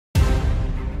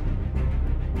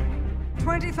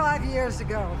25 years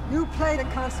ago, you played a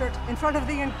concert in front of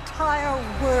the entire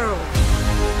world.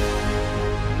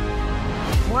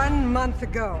 1 month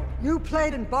ago, you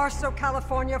played in Barstow,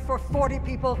 California for 40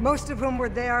 people, most of whom were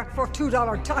there for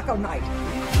 $2 taco night.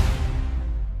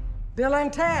 Bill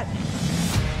and Ted,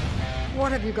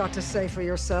 what have you got to say for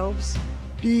yourselves?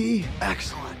 Be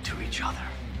excellent to each other.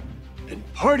 And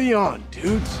party on,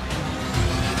 dudes.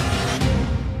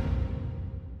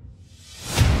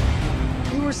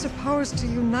 You were supposed to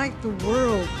unite the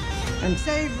world and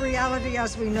save reality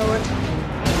as we know it.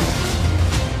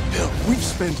 Bill, we've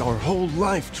spent our whole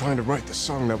life trying to write the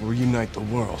song that will unite the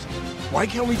world. Why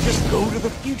can't we just go to the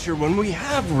future when we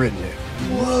have written it?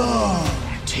 Whoa!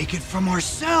 Take it from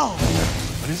ourselves!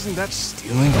 But isn't that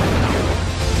stealing?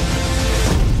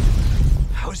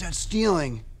 How is that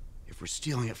stealing if we're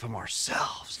stealing it from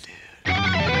ourselves, dude?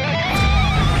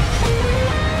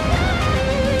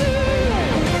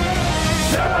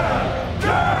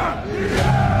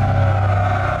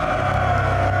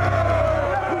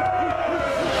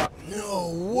 No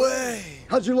way!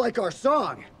 How'd you like our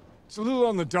song? It's a little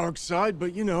on the dark side,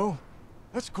 but you know,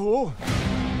 that's cool.